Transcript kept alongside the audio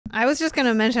I was just going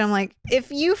to mention, I'm like,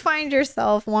 if you find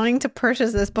yourself wanting to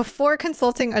purchase this before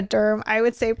consulting a derm, I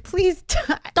would say, please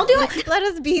don't do it. Let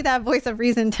us be that voice of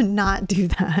reason to not do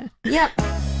that. Yep.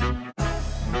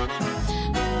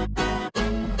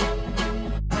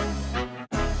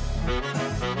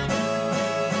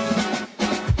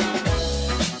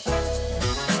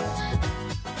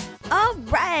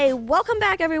 Welcome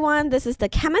back, everyone. This is the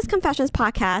Chemist Confessions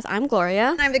podcast. I'm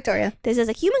Gloria. I'm Victoria. This is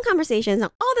a human conversation on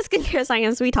all the skincare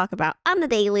science we talk about on the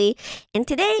daily. And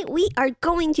today we are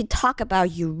going to talk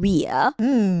about urea.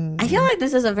 I feel like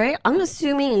this is a very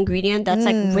unassuming ingredient that's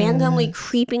like randomly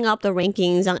creeping up the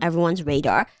rankings on everyone's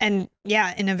radar. And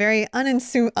yeah, in a very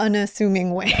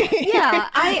unassuming way.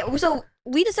 So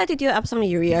we decided to do an episode on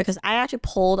urea because I actually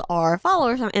polled our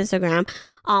followers on Instagram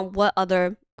on what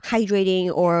other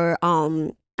hydrating or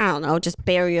I don't know, just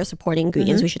barrier supporting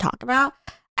ingredients we should talk about.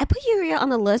 I put urea on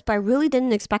the list, but I really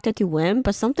didn't expect it to win,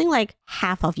 but something like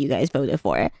half of you guys voted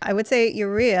for it. I would say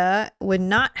urea would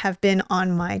not have been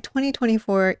on my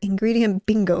 2024 ingredient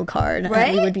bingo card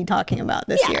that we would be talking about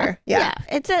this year. Yeah.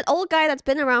 It's an old guy that's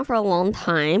been around for a long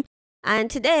time.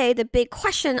 And today, the big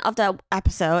question of the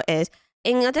episode is,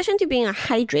 in addition to being a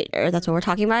hydrator, that's what we're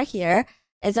talking about here,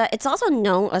 is that it's also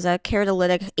known as a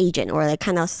keratolytic agent, or like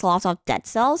kind of sloughs off dead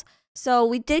cells. So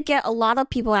we did get a lot of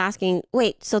people asking,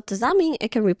 wait, so does that mean it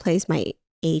can replace my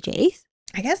AJs?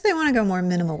 I guess they want to go more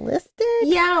minimalistic.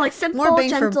 Yeah, like simple, more bang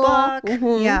gentle. for buck.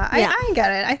 Yeah. I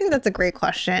get it. I think that's a great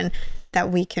question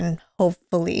that we can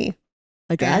hopefully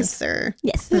answer.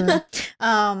 Yes.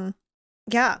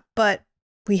 Yeah, but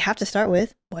we have to start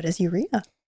with, what is urea?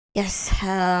 Yes,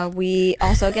 we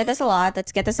also get this a lot.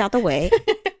 Let's get this out the way.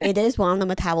 It is one of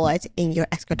the metabolites in your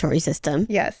excretory system.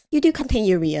 Yes. You do contain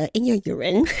urea in your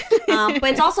urine, but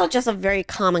it's also just a very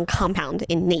common compound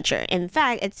in nature. In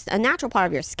fact, it's a natural part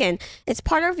of your skin. It's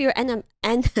part of your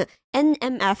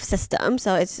NMF system.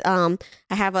 So it's I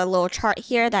have a little chart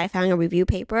here that I found in a review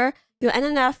paper. Your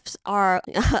NMFs are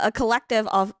a collective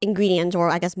of ingredients, or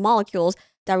I guess molecules,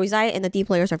 that reside in the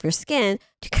deep layers of your skin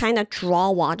to kind of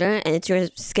draw water, and it's your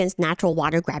skin's natural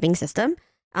water grabbing system.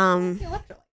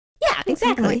 Yeah,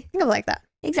 exactly. Think of it like that.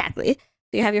 Exactly.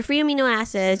 You have your free amino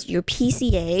acids, your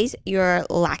PCAs, your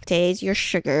lactase, your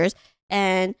sugars,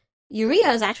 and urea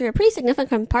is actually a pretty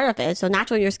significant part of it. So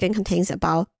naturally, your skin contains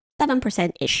about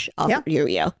 7%-ish of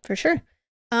urea. For sure.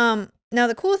 Now,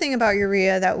 the cool thing about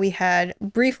urea that we had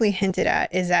briefly hinted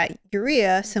at is that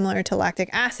urea, similar to lactic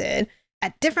acid,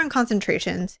 at different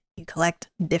concentrations, you collect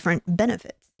different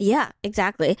benefits. Yeah,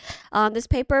 exactly. This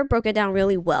paper broke it down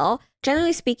really well.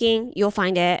 Generally speaking, you'll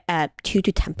find it at 2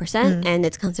 to 10%, and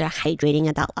it's considered hydrating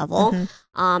at that level.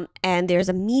 And there's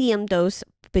a medium dose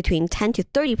between 10 to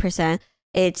 30%.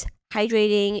 It's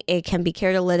hydrating. It can be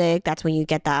keratolytic. That's when you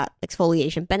get that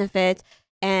exfoliation benefit.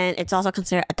 And it's also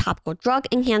considered a topical drug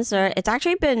enhancer. It's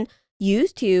actually been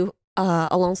used to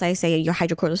alongside, say, your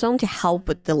hydrocortisone to help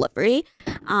with delivery.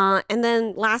 And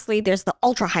then lastly, there's the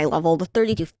ultra high level, the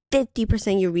 30 to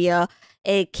 50% urea.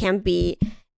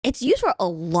 It's used for a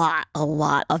lot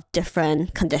of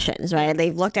different conditions, right?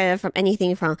 They've looked at it from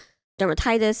anything from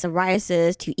dermatitis,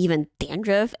 psoriasis, to even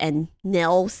dandruff and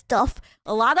nail stuff.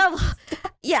 A lot of,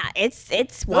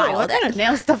 it's wild. What kind of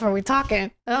nail stuff are we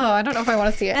talking? Oh, I don't know if I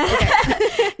want to see it.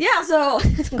 Okay. Yeah, so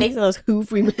it makes those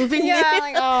hoof removing. Yeah,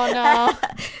 like, oh no.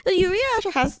 The urea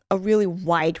actually has a really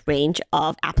wide range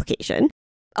of application.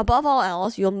 Above all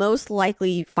else, you'll most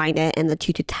likely find it in the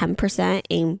 2 to 10%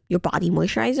 in your body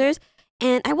moisturizers.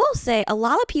 And I will say, a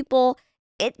lot of people,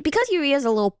 because urea is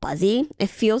a little buzzy, it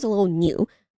feels a little new.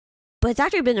 But it's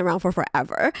actually been around for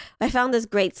forever. I found this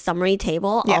great summary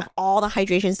table of all the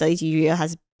hydration studies urea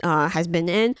has been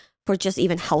in for just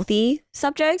even healthy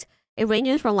subjects. It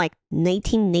ranges from like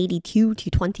 1982 to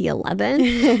 2011,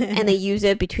 and they use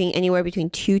it anywhere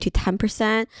between 2 to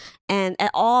 10%. And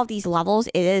at all of these levels,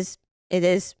 it is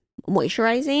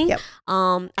moisturizing. Yep.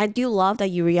 I do love that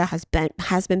urea has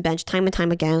been benched time and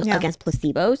time again against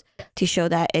placebos to show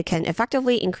that it can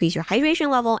effectively increase your hydration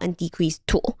level and decrease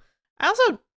tool. I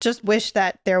also just wish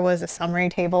that there was a summary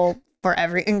table for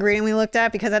every ingredient we looked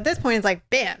at, because at this point it's like,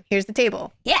 bam, here's the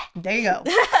table. Yeah. There you go.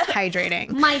 Hydrating.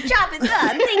 My job is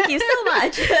done. Thank you so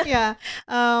much. Yeah.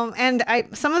 And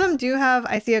some of them do have,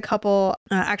 I see a couple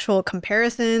actual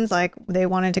comparisons, like they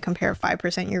wanted to compare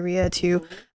 5% urea to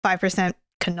 5%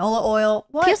 canola oil.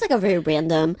 What? Feels like a very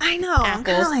random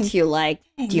apples to like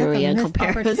urea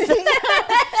comparison.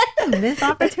 A missed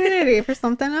opportunity for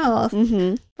something else.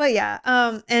 But yeah,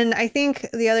 and I think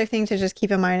the other thing to just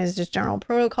keep in mind is just general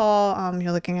protocol.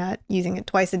 You're looking at using it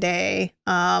twice a day.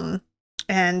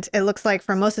 And it looks like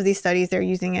for most of these studies, they're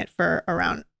using it for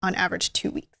around, on average, 2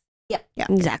 weeks. Yeah,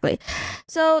 exactly.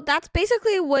 So that's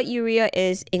basically what urea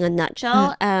is in a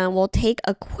nutshell. And we'll take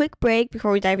a quick break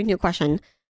before we dive into a question.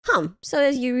 So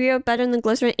is urea better than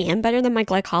glycerin and better than my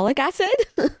glycolic acid?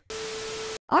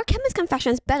 Our Chemist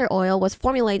Confessions Better Oil was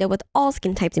formulated with all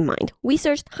skin types in mind. We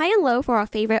searched high and low for our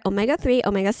favorite omega-3,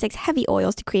 omega-6 heavy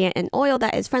oils to create an oil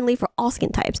that is friendly for all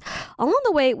skin types. Along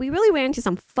the way, we really ran into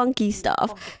some funky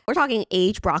stuff. We're talking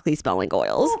aged broccoli smelling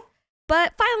oils.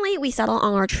 But finally, we settled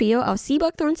on our trio of sea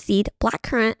buckthorn seed,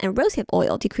 blackcurrant, and rosehip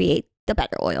oil to create the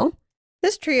Better Oil.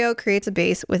 This trio creates a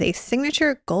base with a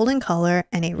signature golden color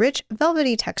and a rich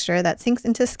velvety texture that sinks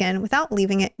into skin without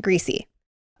leaving it greasy.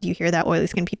 Do you hear that, oily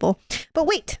skin people? But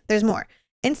wait, there's more.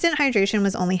 Instant hydration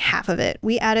was only half of it.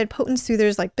 We added potent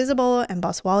soothers like bisabolol and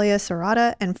Boswellia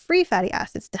serrata and free fatty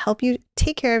acids to help you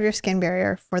take care of your skin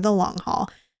barrier for the long haul.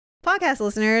 Podcast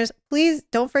listeners, please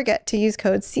don't forget to use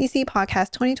code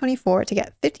CCPodcast2024 to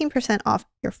get 15% off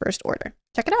your first order.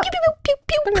 Check it out. Pew, pew,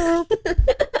 pew,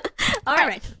 pew. All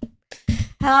right.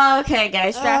 Okay,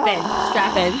 guys, strap in.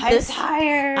 I'm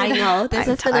tired. I know. This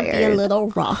is going to be a little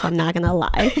rough. I'm not going to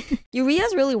lie. Urea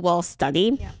is really well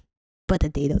studied, but the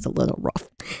data is a little rough.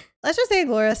 Let's just say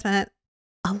Gloria spent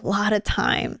a lot of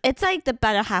time. It's like the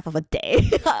better half of a day.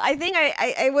 I think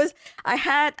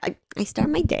I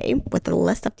start my day with a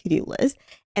list of to-do lists.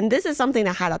 And this is something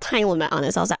that had a time limit on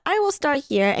it. So I was like, I will start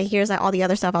here, and here's like all the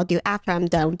other stuff I'll do after I'm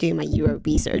done doing my Euro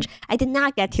research. I did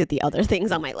not get to the other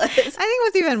things on my list. I think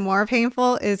what's even more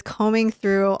painful is combing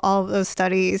through all of those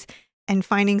studies and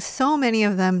finding so many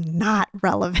of them not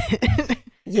relevant.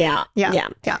 Yeah.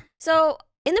 So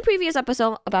in the previous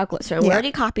episode about glycerin, we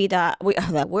already copied that. We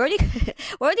already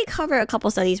covered a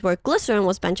couple studies where glycerin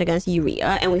was benched against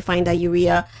urea, and we find that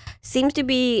urea seems to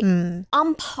be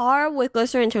on par with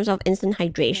glycerin in terms of instant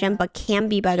hydration, but can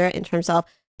be better in terms of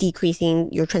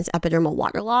decreasing your transepidermal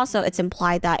water loss. So it's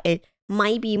implied that it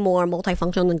might be more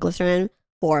multifunctional than glycerin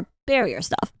for barrier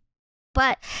stuff.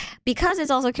 But because it's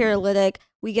also keratolytic,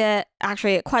 we get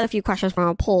actually quite a few questions from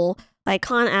a poll. Like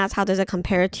Khan asks, how does it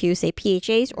compare to, say,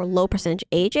 PHAs or low percentage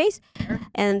AHAs?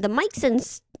 And the mic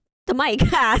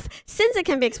asks, since it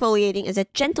can be exfoliating, is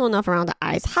it gentle enough around the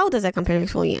eyes? How does it compare to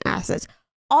exfoliating acids?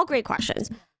 All great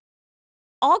questions.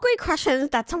 All great questions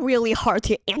that's really hard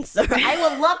to answer. I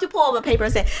would love to pull up a paper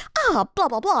and say, blah,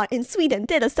 blah, blah, in Sweden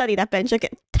did a study that benched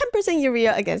 10%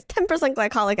 urea against 10%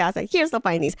 glycolic acid. Here's the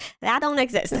findings. That don't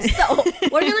exist. So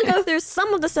we're going to go through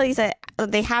some of the studies that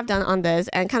they have done on this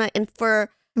and kind of infer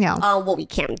what we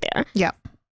can there. Yeah.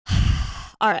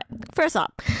 All right. First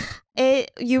up,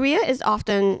 urea is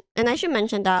often, and I should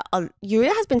mention that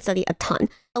urea has been studied a ton.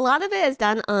 A lot of it is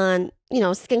done on,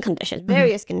 skin conditions,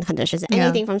 various skin conditions,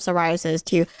 anything from psoriasis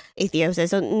to ichthyosis.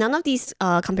 So none of these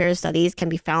comparative studies can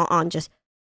be found on just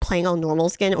plain old normal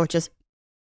skin or just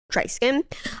dry skin.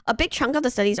 A big chunk of the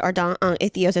studies are done on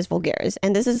ichthyosis vulgaris,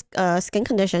 and this is a skin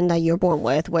condition that you're born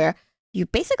with where your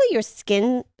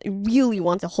skin really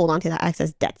wants to hold on to that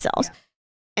excess dead cells. Yeah.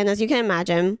 And as you can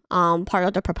imagine, part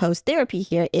of the proposed therapy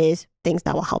here is things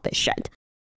that will help it shed.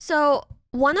 So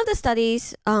one of the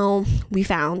studies we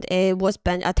found, it was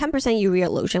a 10% urea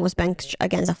lotion was benched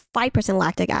against a 5%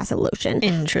 lactic acid lotion.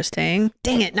 Interesting.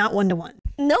 Dang it, not 1-to-1.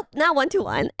 Nope, not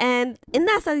 1-to-1. And in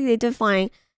that study, they did find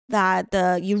that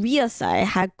the urea side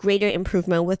had greater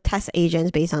improvement with test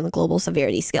agents based on the global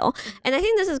severity scale. And I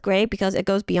think this is great because it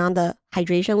goes beyond the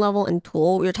hydration level and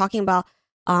tool. We're talking about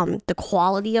the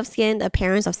quality of skin, the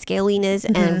appearance of scaliness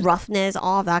and roughness,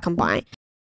 all of that combined.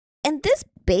 And this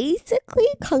basically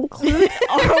concludes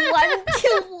our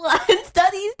 1-to-1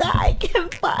 studies that I can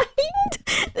find.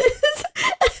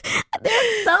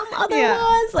 There's some other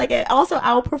ones, like it also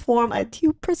outperformed a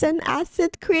 2%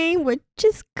 acid cream, which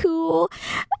is cool.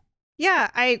 Yeah,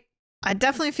 I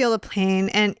definitely feel the pain.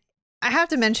 And I have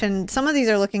to mention, some of these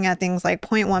are looking at things like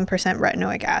 0.1%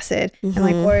 retinoic acid. And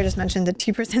like Laura just mentioned, the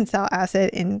 2% sal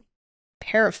acid in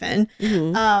paraffin.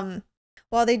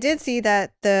 While they did see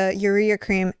that the urea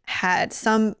cream had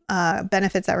some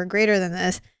benefits that were greater than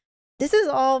this is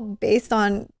all based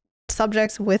on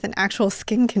subjects with an actual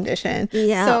skin condition.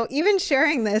 Yeah. So even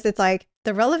sharing this, it's like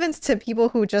the relevance to people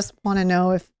who just want to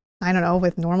know if, I don't know,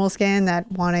 with normal skin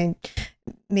that want to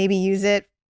maybe use it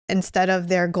instead of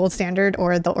their gold standard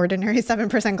or the ordinary 7%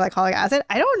 glycolic acid.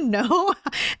 I don't know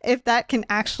if that can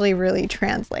actually really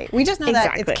translate. We just know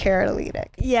that it's keratolytic.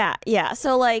 Yeah.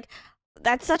 So like,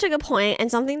 that's such a good point,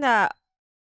 and something that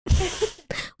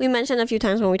we mentioned a few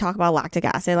times when we talk about lactic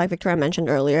acid, like Victoria mentioned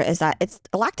earlier, is that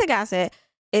lactic acid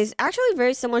is actually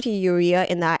very similar to urea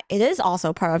in that it is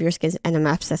also part of your skin's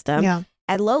NMF system. Yeah.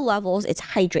 At low levels, it's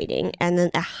hydrating, and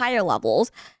then at higher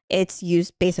levels, it's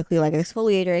used basically like an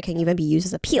exfoliator. It can even be used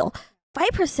as a peel.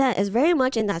 5% is very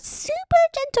much in that super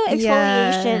gentle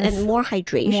exfoliation and more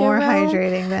hydration. More realm.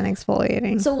 hydrating than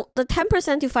exfoliating. So the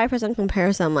 10% to 5%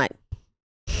 comparison, I'm like,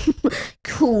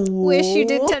 cool. Wish you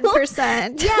did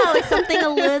 10%. Yeah, like something a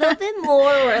little bit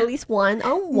more, or at least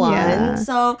 1-on-1. Yeah.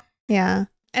 So yeah.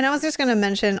 And I was just going to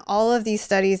mention all of these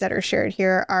studies that are shared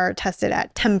here are tested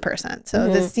at 10%.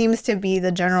 So this seems to be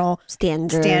the general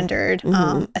standard,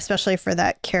 especially for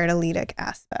that keratolytic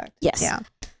aspect. Yes. Yeah.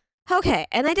 Okay,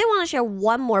 and I did want to share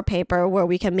one more paper where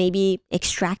we can maybe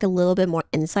extract a little bit more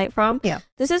insight from. Yeah.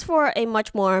 This is for a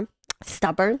much more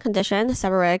stubborn condition,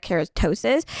 seborrheic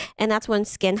keratosis, and that's when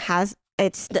skin has,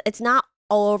 it's not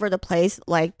all over the place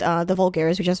like the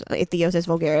vulgaris, which is ichthyosis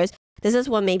vulgaris. This is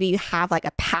when maybe you have like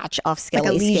a patch of scaly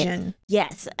like a lesion. Skin.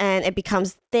 Yes, and it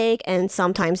becomes thick, and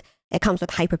sometimes it comes with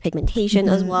hyperpigmentation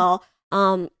as well.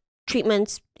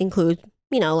 Treatments include,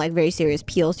 you know, like very serious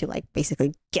peels to like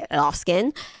basically get it off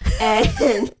skin. And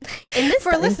in this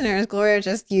for listeners, Gloria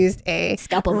just used a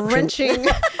scalpel wrenching,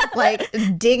 like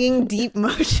digging deep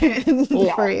motion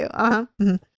for you.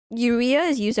 Urea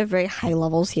is used at very high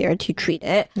levels here to treat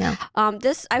it. Yeah.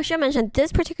 This, I should mention,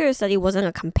 this particular study wasn't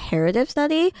a comparative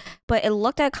study, but it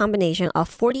looked at a combination of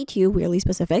 42, weirdly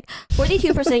specific,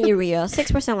 42% urea,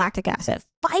 6% lactic acid,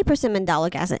 5%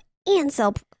 mandelic acid, and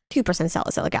 2%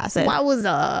 salicylic acid.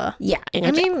 Wowza. Yeah.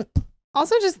 I mean,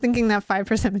 also just thinking that 5%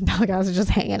 mandelic acid just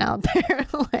hanging out there.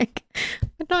 Like,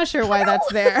 I'm not sure why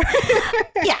that's there.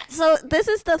 Yeah. So this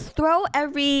is the throw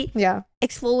every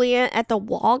exfoliant at the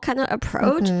wall kind of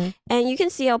approach. And you can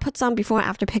see, I'll put some before and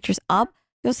after pictures up.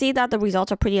 You'll see that the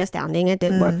results are pretty astounding. It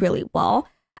did work really well.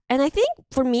 And I think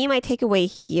for me, my takeaway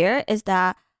here is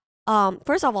that,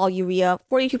 first of all, urea,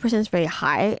 42% is very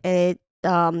high. It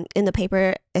in the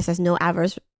paper, it says no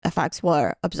adverse effects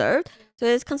were observed. So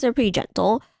it's considered pretty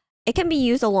gentle. It can be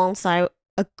used alongside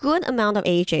a good amount of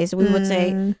AHAs. We would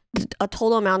say a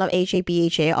total amount of AHA,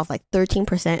 BHA of like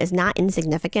 13% is not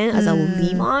insignificant as a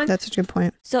leave-on. That's a good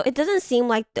point. So it doesn't seem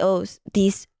like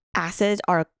these acids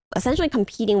are essentially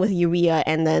competing with urea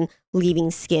and then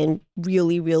leaving skin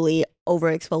really, really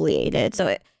over exfoliated.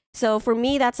 So for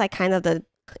me, that's like kind of the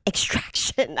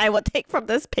extraction I would take from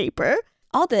this paper.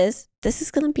 All this is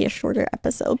going to be a shorter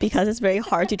episode because it's very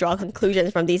hard to draw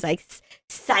conclusions from these like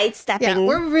sidestepping. Yeah,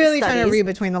 we're really studies. trying to read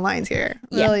between the lines here.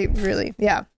 Really, really.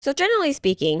 Yeah. So generally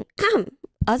speaking,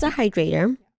 as a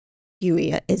hydrator,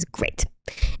 urea is great.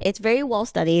 It's very well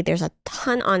studied. There's a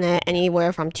ton on it,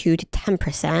 anywhere from 2 to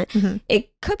 10%.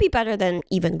 It could be better than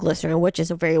even glycerin, which is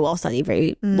a very well studied,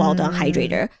 very well done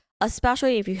hydrator,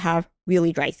 especially if you have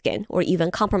really dry skin or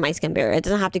even compromised skin barrier. It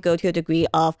doesn't have to go to a degree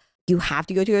of you have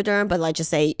to go to your derm, but let's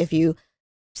just say if you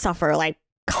suffer like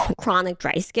chronic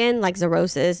dry skin, like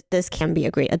xerosis, this can be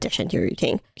a great addition to your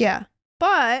routine. Yeah.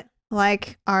 But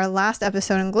like our last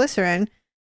episode in glycerin,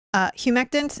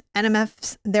 humectants,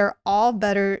 NMFs, they're all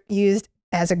better used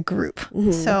as a group.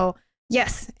 So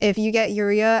yes, if you get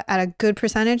urea at a good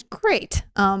percentage, great.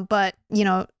 But you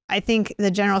know, I think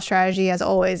the general strategy as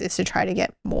always is to try to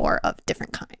get more of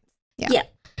different kinds. Yeah.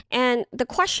 And the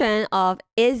question of,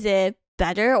 is it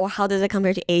better or how does it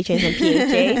compare to AHAs and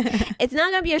PHAs? It's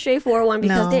not going to be a straightforward one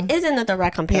because there isn't a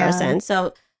direct comparison.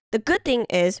 So the good thing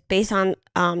is, based on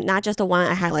not just the one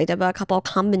I highlighted, but a couple of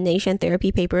combination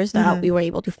therapy papers that we were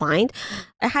able to find,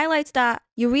 it highlights that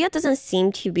urea doesn't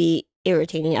seem to be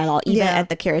irritating at all, even at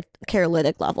the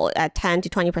keratolytic level at 10 to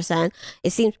 20%.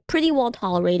 It seems pretty well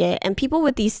tolerated, and people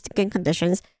with these skin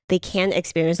conditions, they can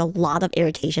experience a lot of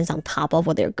irritations on top of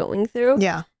what they're going through.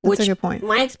 Yeah, that's a good point.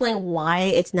 Might explain why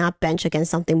it's not benched against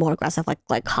something more aggressive like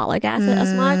glycolic acid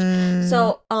as much.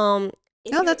 So,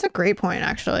 no, that's a great point,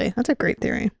 actually. That's a great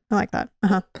theory. I like that.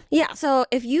 Yeah, so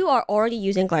if you are already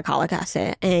using glycolic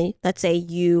acid and let's say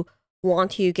you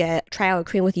want to try out a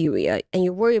cream with urea and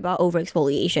you're worried about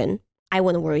overexfoliation, I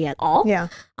wouldn't worry at all. Yeah.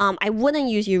 I wouldn't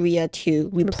use urea to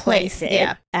replace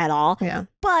it at all. Yeah.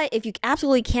 But if you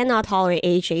absolutely cannot tolerate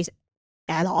AHAs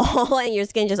at all and your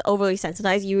skin just overly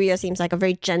sensitized, urea seems like a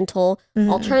very gentle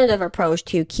alternative approach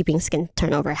to keeping skin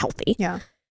turnover healthy. Yeah.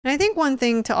 And I think one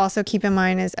thing to also keep in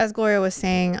mind is, as Gloria was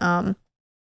saying,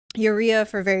 urea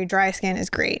for very dry skin is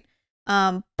great.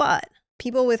 But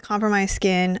people with compromised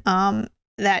skin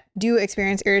that do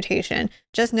experience irritation,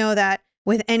 just know that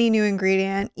with any new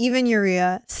ingredient, even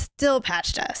urea, still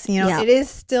patch test. You know, it is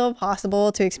still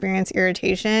possible to experience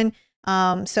irritation.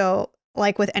 So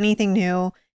like with anything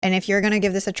new, and if you're going to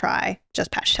give this a try,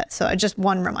 just patch test. So just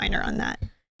one reminder on that.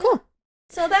 Cool.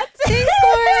 So that's it. Thanks,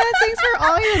 Gloria. Thanks for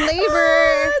all your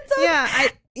labor.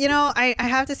 Yeah, I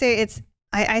have to say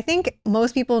I think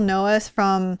most people know us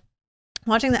from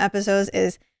watching the episodes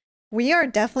is we are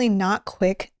definitely not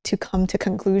quick to come to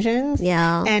conclusions.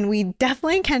 Yeah. And we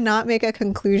definitely cannot make a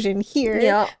conclusion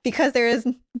here because there is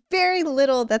very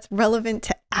little that's relevant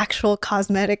to actual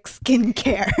cosmetic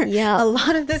skincare. Yeah. A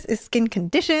lot of this is skin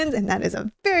conditions, and that is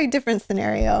a very different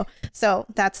scenario. So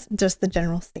that's just the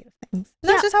general state of things. And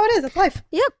that's just how it is. It's life.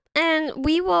 Yep. And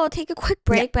we will take a quick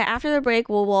break, but after the break,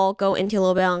 we will go into a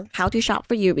little bit on how to shop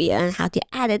for urea and how to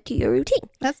add it to your routine.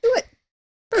 Let's do it.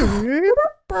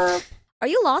 Are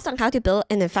you lost on how to build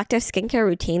an effective skincare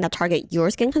routine that target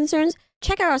your skin concerns?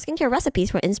 Check out our skincare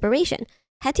recipes for inspiration.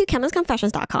 Head to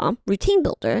chemistconfessions.com, routine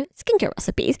builder, skincare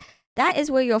recipes. That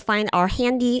is where you'll find our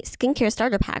handy skincare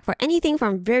starter pack for anything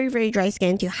from very, very dry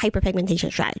skin to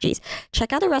hyperpigmentation strategies.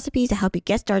 Check out the recipes to help you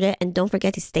get started, and don't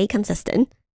forget to stay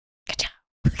consistent.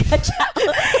 All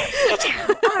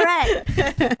right.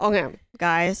 Okay,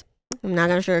 guys. I'm not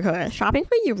gonna sugarcoat it. Shopping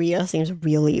for urea seems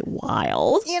really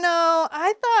wild. You know,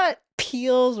 I thought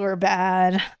peels were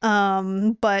bad,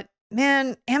 but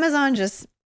man, Amazon just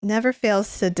never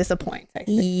fails to disappoint. I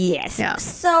think. Yes. Yeah.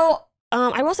 So,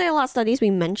 I will say a lot of studies we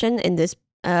mentioned in this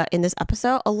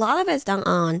episode. A lot of it's done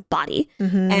on body,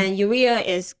 and urea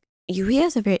is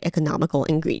a very economical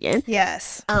ingredient.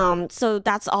 Yes. So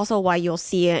that's also why you'll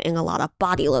see it in a lot of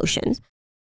body lotions.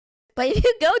 But if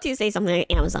you go to, say, something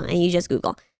like Amazon and you just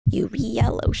Google urea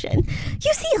lotion,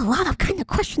 you see a lot of kind of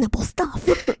questionable stuff.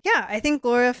 Yeah, I think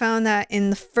Gloria found that in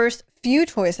the first few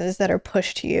choices that are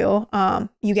pushed to you,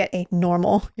 you get a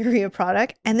normal urea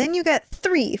product, and then you get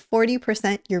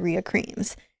 40% urea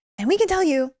creams. And we can tell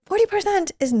you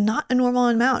 40% is not a normal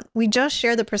amount. We just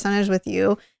shared the percentage with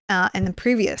you in the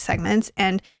previous segments.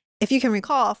 And if you can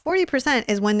recall, 40%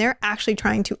 is when they're actually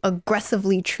trying to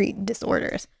aggressively treat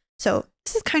disorders. So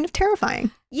this is kind of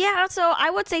terrifying. Yeah, so I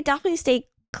would say definitely stay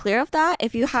clear of that.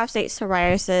 If you have, say,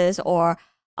 psoriasis or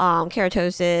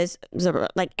keratosis,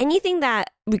 like anything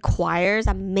that requires,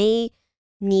 that may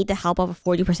need the help of a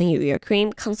 40% urea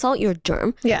cream, consult your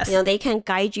derm. Yes. You know, they can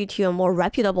guide you to a more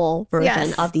reputable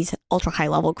version of these ultra high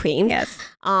level creams. Yes.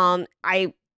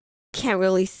 I can't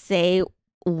really say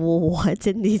what's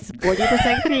in these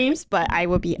 40% creams, but I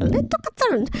would be a little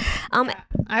concerned.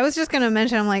 I was just going to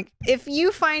mention, I'm like, if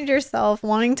you find yourself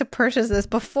wanting to purchase this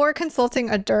before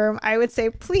consulting a derm, I would say,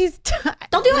 please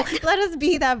don't do it. Let us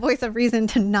be that voice of reason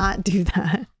to not do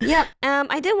that. Yeah.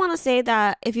 I did want to say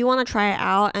that if you want to try it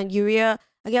out, and urea,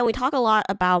 again, we talk a lot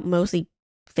about mostly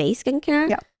face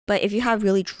skincare, but if you have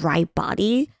really dry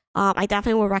body, I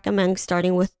definitely would recommend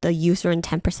starting with the Eucerin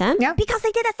 10%. Yeah. Because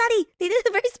they did a study. They did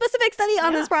a very specific study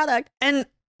on this product. And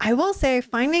I will say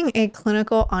finding a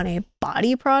clinical on a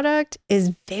body product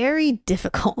is very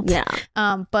difficult. Yeah.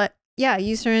 But yeah,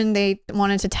 Eucerin, they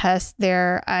wanted to test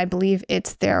I believe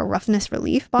it's their roughness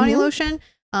relief body lotion.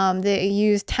 They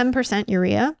used 10%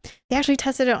 urea. They actually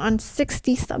tested it on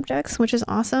 60 subjects, which is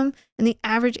awesome. And the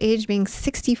average age being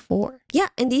 64. Yeah.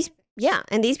 And these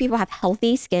people have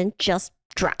healthy skin, just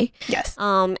dry. Yes.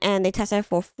 And they tested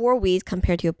for 4 weeks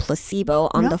compared to a placebo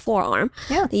on the forearm.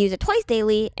 Yeah. They use it twice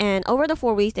daily, and over the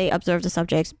 4 weeks, they observed the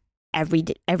subjects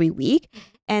every week,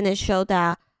 and it showed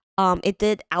that it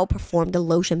did outperform the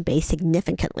lotion base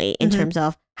significantly in terms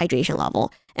of hydration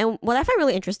level. And what I find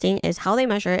really interesting is how they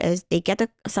measure is they get the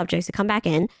subjects to come back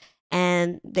in,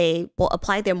 and they will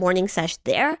apply their morning sesh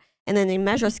there, and then they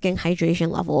measure skin hydration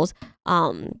levels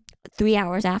 3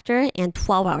 hours after and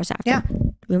 12 hours after. Yeah.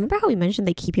 Remember how we mentioned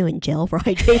they keep you in jail for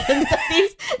hydration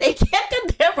studies? They kept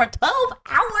them there for 12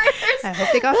 hours. I hope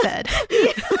they got fed.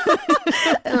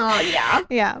 Oh, yeah.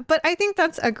 Yeah. But I think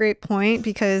that's a great point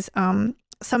because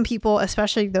some people,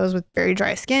 especially those with very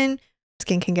dry skin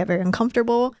can get very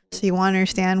uncomfortable. So you want to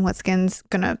understand what's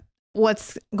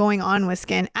going on with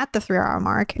skin at the 3-hour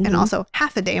mark and also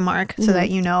half a day mark so that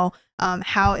you know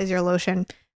how is your lotion.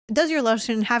 Does your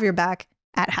lotion have your back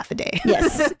at half a day?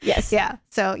 Yes. Yes. Yeah.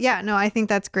 So yeah, no, I think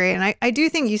that's great. And I do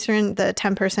think Eucerin, the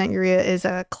 10% urea is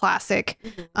a classic.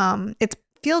 It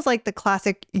feels like the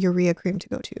classic urea cream to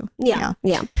go to. Yeah.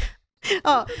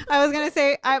 Oh, I was going to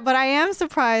say, but I am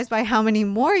surprised by how many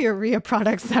more urea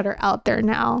products that are out there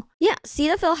now. Yeah.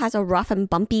 Cetaphil has a rough and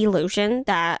bumpy lotion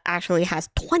that actually has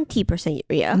 20%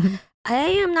 urea. I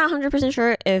am not 100%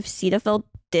 sure if Cetaphil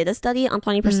did a study on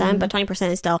 20%, but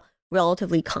 20% is still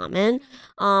relatively common.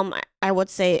 I would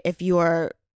say if you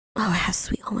are, it has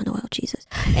sweet almond oil, Jesus.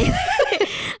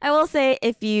 I will say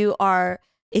if you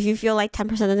feel like 10%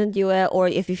 doesn't do it, or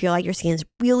if you feel like your skin is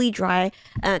really dry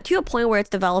to a point where it's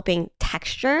developing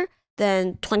texture,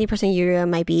 then 20% urea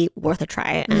might be worth a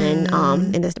try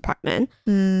in this department.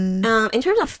 In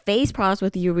terms of face products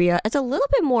with urea, it's a little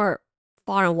bit more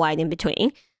far and wide in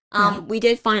between. We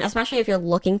did find, especially if you're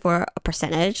looking for a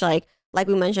percentage, like Like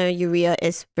we mentioned, urea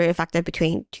is very effective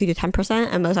between 2 to 10%,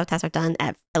 and most of our tests are done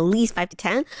at least 5 to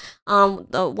 10.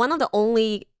 One of the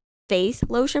only face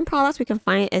lotion products we can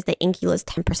find is the Inculus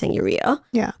 10% urea.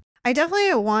 Yeah. I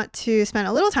definitely want to spend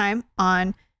a little time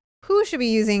on who should be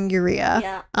using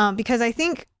urea. Because I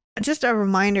think just a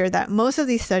reminder that most of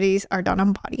these studies are done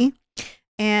on body.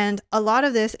 And a lot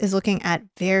of this is looking at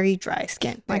very dry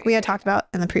skin, like we had talked about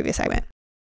in the previous segment.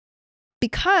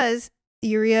 Because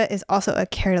urea is also a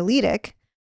keratolytic,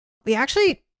 we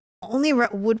actually only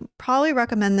would probably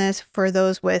recommend this for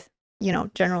those with,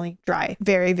 generally dry,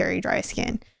 very, very dry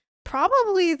skin.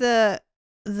 Probably the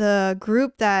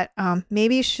group that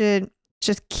maybe should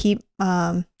just keep,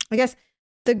 I guess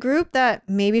the group that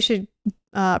maybe should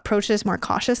approach this more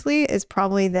cautiously is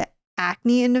probably the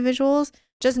acne individuals.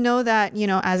 Just know that,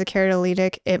 as a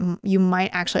keratolytic, you might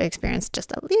actually experience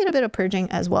just a little bit of purging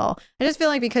as well. I just feel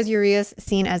like because urea is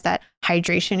seen as that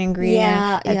hydration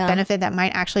ingredient, benefit that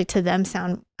might actually to them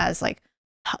sound as like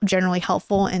generally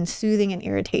helpful and soothing and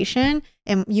irritation.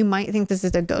 And you might think this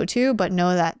is a go-to, but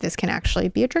know that this can actually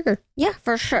be a trigger. Yeah,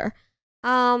 for sure.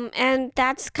 And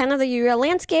that's kind of the urea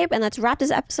landscape. And let's wrap this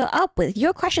episode up with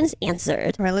your questions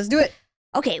answered. All right, let's do it.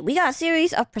 Okay, we got a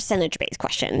series of percentage-based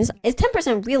questions. Is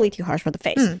 10% really too harsh for the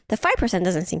face? The 5%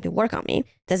 doesn't seem to work on me.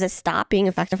 Does it stop being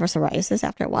effective for psoariasis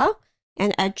after a while?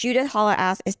 And Judith Holler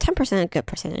asks, is 10% a good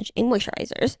percentage in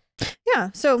moisturizers?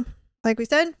 Yeah, so like we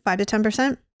said, 5 to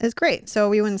 10% is great. So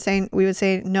we would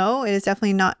say no, it is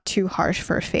definitely not too harsh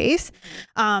for face.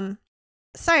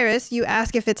 Cyrus, you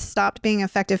ask if it's stopped being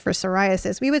effective for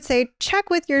psoriasis. We would say check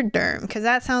with your derm, because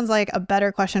that sounds like a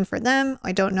better question for them.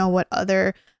 I don't know what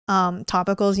other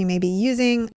topicals you may be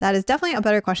using. That is definitely a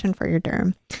better question for your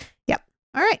derm. Yep.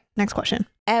 All right. Next question.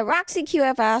 Roxy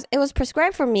QF asks, it was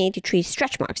prescribed for me to treat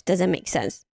stretch marks. Does it make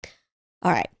sense?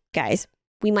 All right, guys,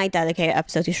 we might dedicate an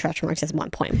episode to stretch marks at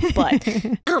one point, but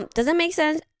does it make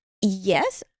sense?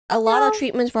 Yes. A lot of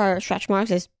treatments for stretch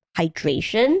marks is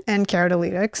hydration. And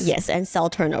keratolytics. Yes, and cell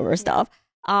turnover stuff.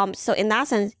 So in that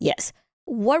sense, yes.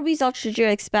 What results should you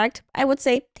expect? I would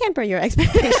say temper your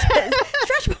expectations.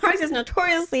 Stretch marks is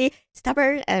notoriously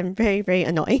stubborn and very, very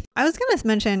annoying. I was going to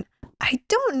mention, I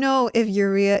don't know if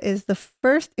urea is the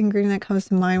first ingredient that comes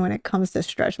to mind when it comes to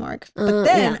stretch marks. But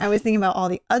then I was thinking about all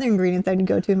the other ingredients I'd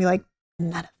go to and be like,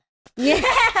 none of them. Yeah.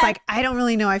 It's like, I don't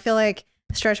really know. I feel like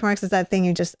stretch marks is that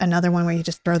thing another one where you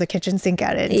just throw the kitchen sink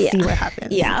at it and see what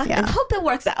happens. Yeah. And hope it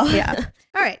works out. Yeah.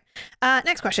 All right.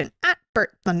 Next question.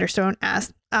 Bert Thunderstone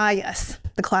asked, yes,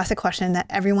 the classic question that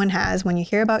everyone has when you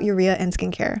hear about urea in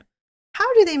skincare.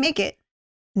 How do they make it?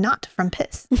 Not from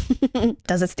piss.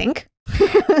 Does it stink?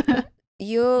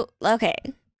 Okay.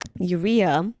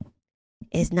 Urea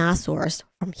is not sourced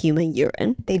from human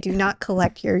urine. They do not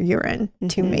collect your urine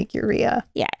to make urea.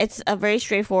 Yeah, it's a very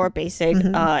straightforward, basic.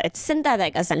 It's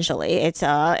synthetic essentially.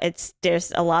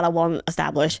 There's a lot of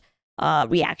well-established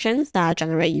reactions that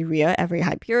generate urea at very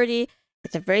high purity.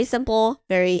 It's a very simple,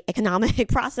 very economic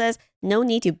process. No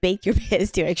need to bake your piss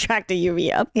to extract the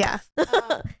urea. Yeah.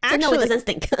 Actually, no, it doesn't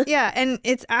stink. Yeah, and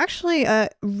it's actually a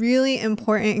really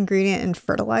important ingredient in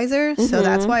fertilizer. So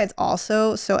that's why it's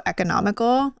also so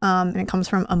economical. And it comes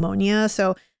from ammonia.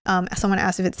 So someone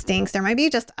asked if it stinks. There might be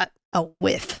just a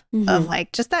whiff of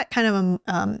like just that kind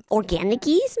of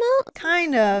organic-y smell?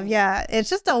 Kind of, yeah. It's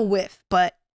just a whiff.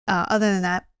 But other than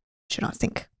that, should not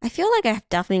stink. I feel like I've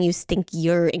definitely used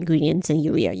stinkier ingredients in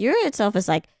urea. Urea itself is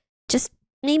like just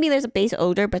maybe there's a base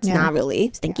odor, but it's not really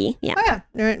stinky. Yeah. Oh yeah.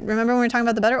 Remember when we were talking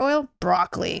about the better oil?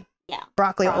 Broccoli. Yeah.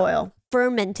 Broccoli oil.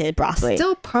 Fermented broccoli.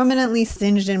 Still permanently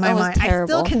singed in my mind.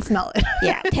 Terrible. I still can smell it.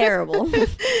 Yeah, terrible.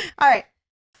 All right.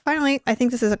 Finally, I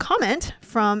think this is a comment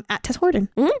from @Tess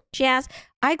She asks,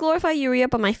 I glorify urea,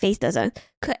 but my face doesn't.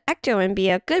 Could Ectoin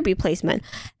be a good replacement?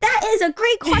 That is a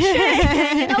great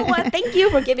question. You know what? Thank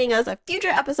you for giving us a future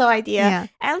episode idea. Yeah.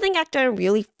 I don't think Ectoin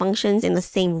really functions in the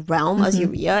same realm as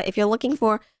urea. If you're looking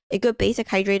for a good basic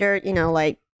hydrator,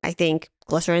 like I think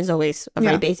glycerin is always a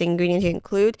very basic ingredient to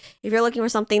include. If you're looking for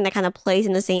something that kind of plays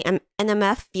in the same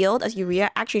NMF field as urea,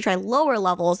 actually try lower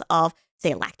levels of,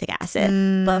 say, lactic acid.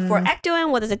 But for Ectoin,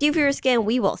 what does it do for your skin?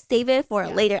 We will save it for a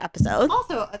later episode.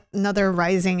 Also, another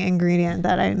rising ingredient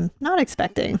that I'm not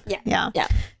expecting. Yeah.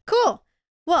 Cool.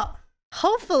 Well,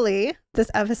 hopefully this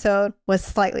episode was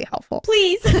slightly helpful.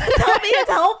 Please tell me it's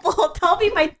helpful. Tell me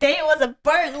my day was a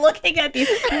burn looking at these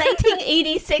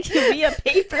 1986 urea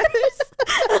papers.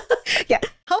 Yeah.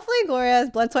 Hopefully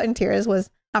Gloria's blood, sweat, and tears was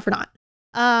not for naught.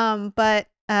 But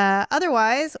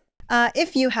otherwise,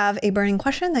 If you have a burning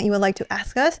question that you would like to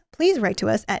ask us, please write to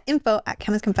us at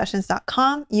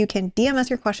info@chemistconfessions.com. You can DM us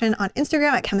your question on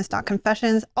Instagram at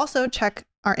chemist.confessions. Also, check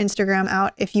our Instagram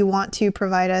out if you want to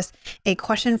provide us a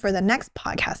question for the next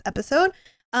podcast episode.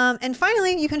 And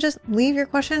finally, you can just leave your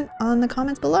question on the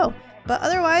comments below. But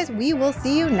otherwise, we will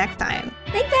see you next time.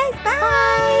 Thanks, guys.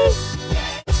 Bye.